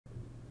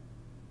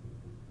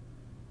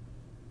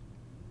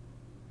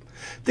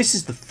This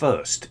is the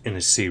first in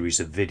a series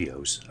of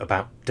videos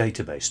about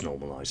database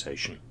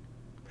normalization.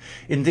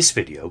 In this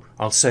video,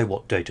 I'll say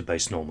what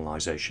database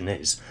normalization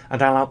is,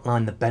 and I'll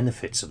outline the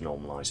benefits of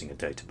normalizing a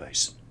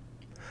database.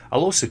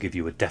 I'll also give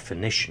you a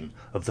definition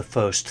of the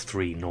first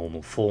three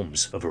normal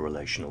forms of a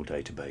relational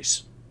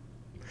database.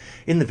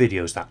 In the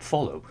videos that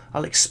follow,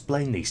 I'll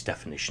explain these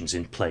definitions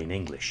in plain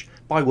English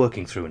by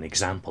working through an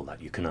example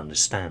that you can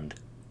understand.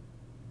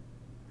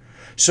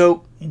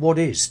 So, what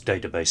is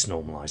database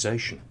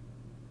normalization?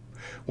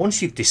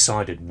 Once you've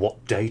decided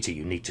what data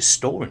you need to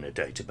store in a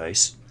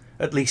database,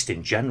 at least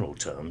in general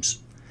terms,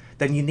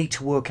 then you need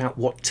to work out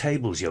what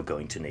tables you're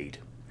going to need.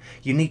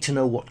 You need to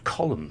know what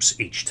columns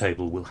each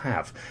table will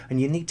have, and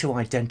you need to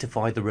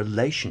identify the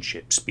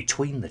relationships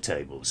between the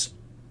tables.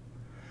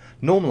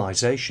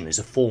 Normalization is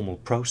a formal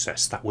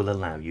process that will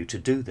allow you to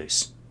do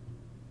this.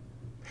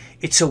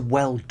 It's a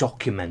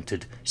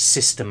well-documented,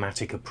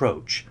 systematic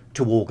approach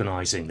to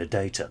organizing the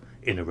data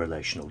in a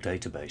relational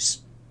database.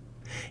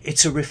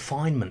 It's a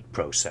refinement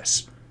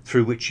process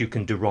through which you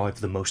can derive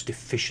the most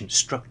efficient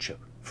structure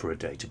for a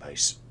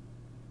database.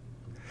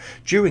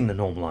 During the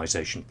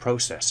normalization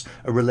process,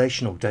 a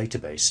relational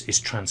database is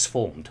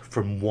transformed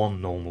from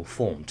one normal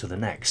form to the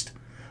next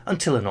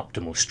until an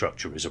optimal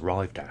structure is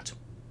arrived at.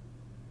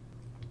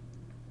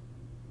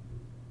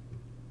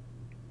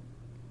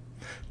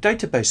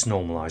 Database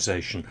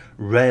normalization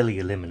rarely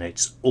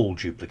eliminates all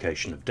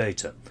duplication of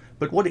data,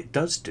 but what it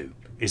does do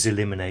is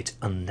eliminate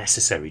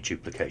unnecessary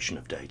duplication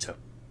of data.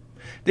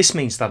 This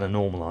means that a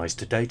normalized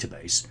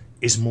database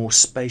is more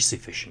space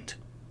efficient.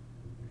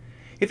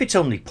 If it's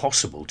only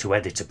possible to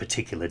edit a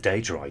particular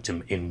data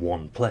item in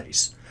one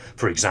place,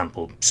 for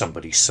example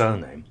somebody's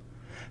surname,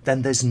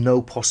 then there's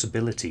no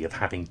possibility of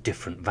having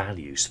different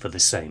values for the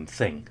same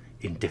thing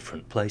in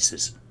different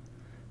places.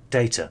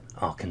 Data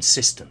are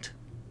consistent.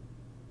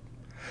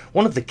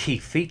 One of the key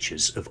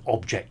features of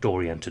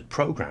object-oriented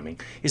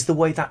programming is the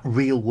way that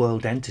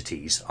real-world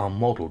entities are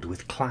modelled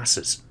with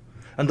classes,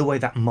 and the way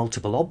that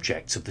multiple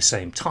objects of the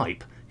same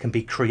type can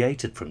be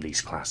created from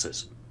these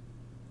classes.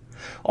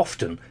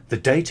 Often, the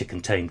data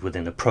contained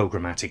within a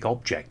programmatic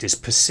object is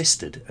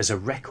persisted as a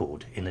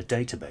record in a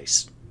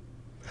database.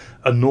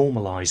 A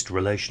normalized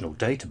relational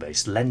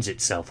database lends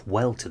itself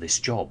well to this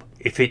job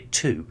if it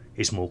too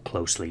is more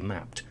closely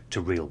mapped to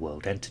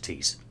real-world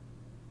entities.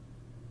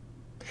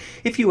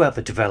 If you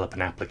ever develop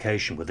an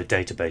application with a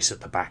database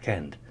at the back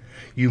end,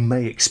 you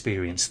may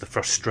experience the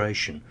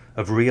frustration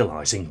of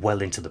realizing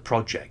well into the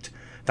project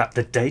that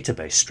the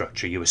database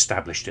structure you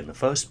established in the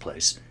first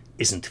place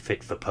isn't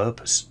fit for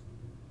purpose.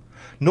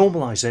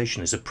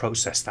 Normalization is a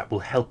process that will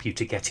help you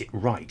to get it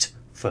right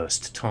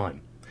first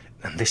time,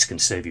 and this can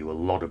save you a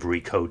lot of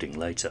recoding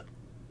later.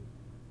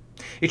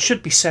 It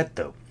should be said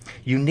though,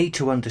 you need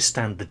to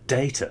understand the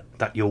data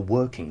that you're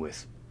working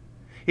with.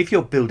 If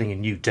you're building a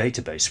new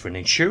database for an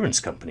insurance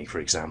company, for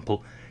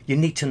example, you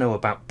need to know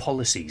about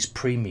policies,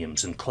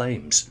 premiums and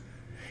claims.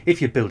 If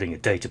you're building a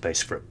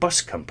database for a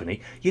bus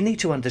company, you need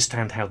to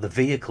understand how the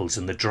vehicles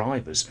and the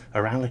drivers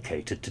are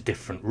allocated to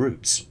different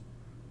routes.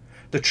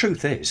 The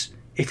truth is,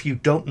 if you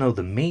don't know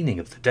the meaning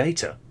of the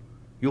data,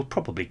 you'll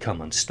probably come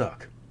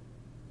unstuck.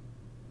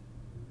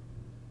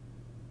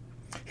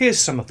 Here's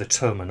some of the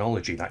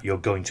terminology that you're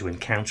going to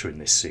encounter in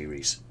this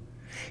series.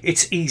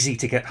 It's easy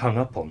to get hung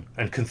up on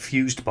and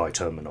confused by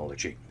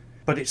terminology,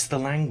 but it's the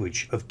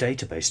language of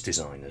database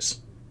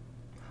designers.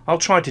 I'll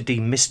try to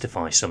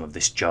demystify some of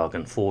this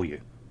jargon for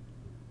you.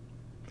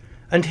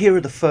 And here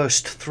are the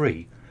first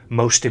three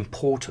most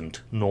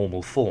important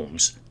normal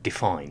forms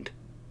defined.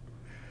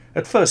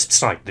 At first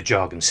sight the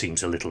jargon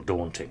seems a little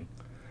daunting,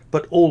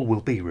 but all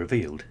will be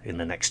revealed in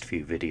the next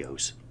few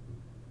videos.